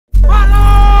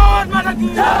The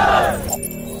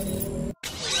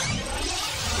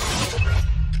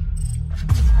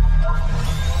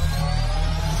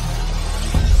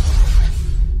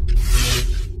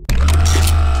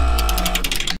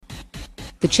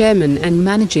chairman and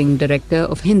managing director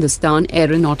of Hindustan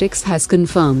Aeronautics has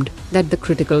confirmed that the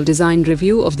critical design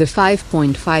review of the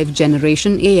 5.5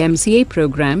 generation AMCA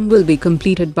program will be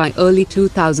completed by early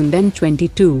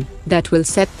 2022. That will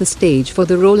set the stage for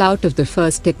the rollout of the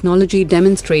first technology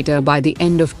demonstrator by the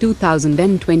end of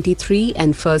 2023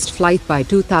 and first flight by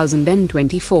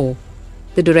 2024.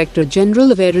 The Director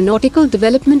General of Aeronautical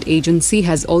Development Agency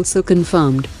has also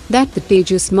confirmed that the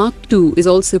Tejas Mark II is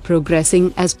also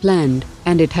progressing as planned,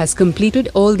 and it has completed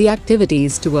all the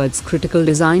activities towards critical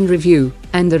design review,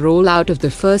 and the rollout of the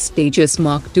first Tejas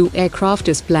Mark II aircraft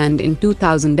is planned in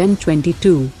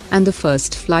 2022, and the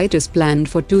first flight is planned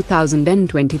for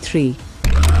 2023.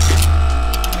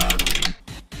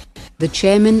 The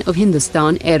chairman of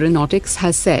Hindustan Aeronautics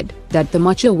has said that the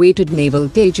much-awaited naval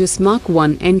Tejas Mark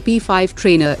I NP5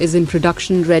 trainer is in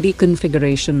production-ready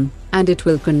configuration, and it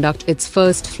will conduct its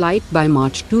first flight by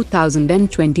March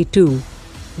 2022.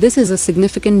 This is a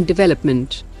significant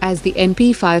development, as the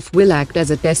NP5 will act as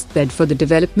a testbed for the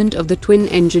development of the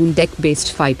twin-engine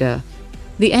deck-based fighter.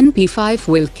 The NP5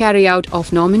 will carry out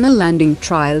off-nominal landing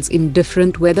trials in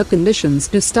different weather conditions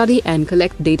to study and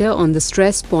collect data on the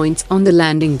stress points on the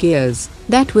landing gears.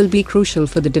 That will be crucial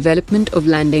for the development of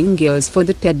landing gears for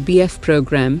the TEDBF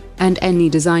program, and any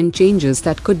design changes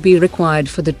that could be required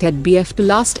for the TEDBF to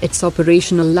last its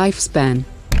operational lifespan.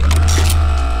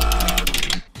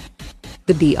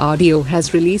 The DRDO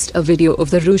has released a video of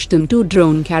the Rustom-2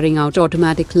 drone carrying out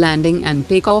automatic landing and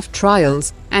takeoff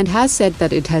trials, and has said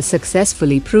that it has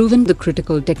successfully proven the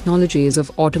critical technologies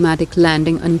of automatic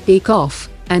landing and takeoff,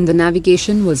 and the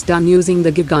navigation was done using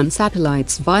the Gagan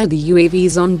satellites via the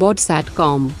UAV's onboard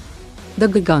SATCOM. The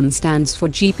Gagan stands for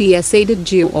GPS-aided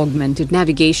Geo-Augmented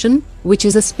Navigation, which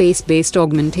is a space-based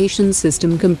augmentation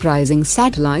system comprising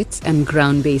satellites and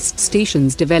ground-based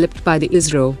stations developed by the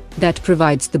ISRO, that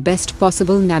provides the best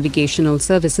possible navigational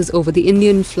services over the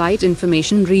Indian Flight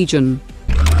Information Region.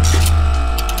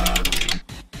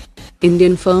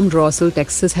 Indian firm Rossel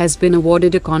Techsys has been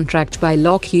awarded a contract by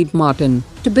Lockheed Martin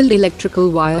to build electrical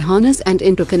wire harness and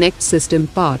interconnect system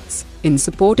parts, in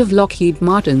support of Lockheed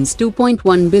Martin's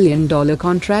 $2.1 billion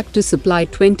contract to supply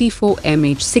 24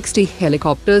 MH-60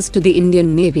 helicopters to the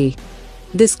Indian Navy.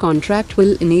 This contract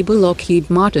will enable Lockheed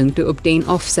Martin to obtain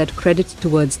offset credit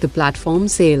towards the platform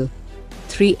sale.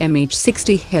 3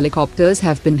 MH-60 helicopters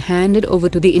have been handed over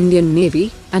to the Indian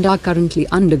Navy, and are currently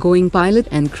undergoing pilot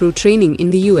and crew training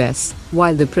in the US,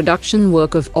 while the production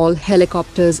work of all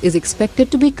helicopters is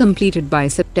expected to be completed by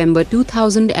September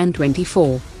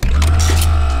 2024.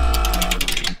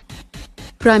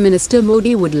 Prime Minister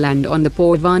Modi would land on the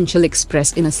Purvanchal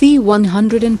Express in a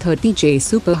C-130J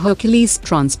Super Hercules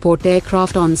transport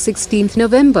aircraft on 16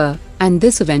 November, and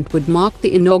this event would mark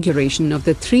the inauguration of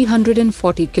the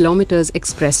 340 km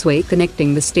expressway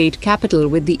connecting the state capital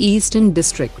with the eastern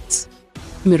districts.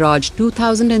 Mirage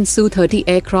 2000 and Su-30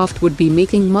 aircraft would be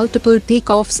making multiple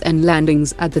takeoffs and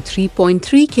landings at the 3.3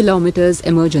 km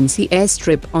emergency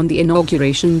airstrip on the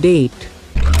inauguration date.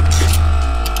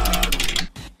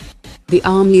 The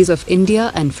Armies of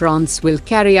India and France will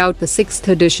carry out the 6th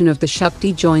edition of the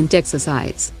Shakti joint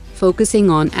exercise, focusing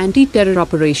on anti-terror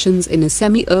operations in a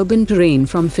semi-urban terrain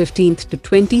from 15th to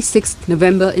 26th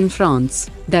November in France,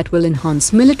 that will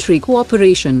enhance military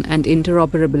cooperation and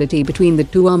interoperability between the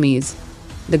two armies.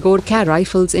 The Gorkha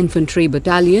Rifles Infantry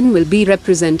Battalion will be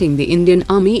representing the Indian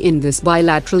Army in this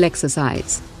bilateral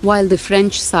exercise, while the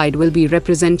French side will be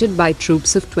represented by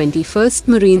troops of 21st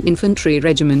Marine Infantry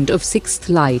Regiment of 6th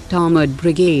Light Armoured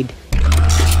Brigade.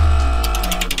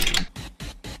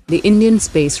 The Indian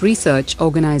Space Research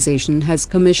Organisation has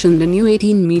commissioned a new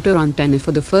 18-meter antenna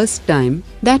for the first time,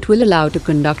 that will allow to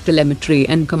conduct telemetry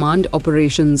and command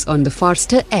operations on the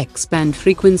faster X-band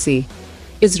frequency.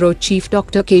 ISRO Chief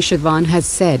Dr. Keshavan has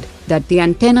said that the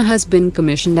antenna has been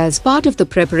commissioned as part of the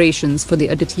preparations for the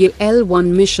Aditya L1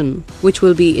 Mission, which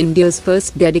will be India's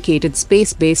first dedicated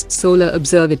space-based solar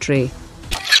observatory.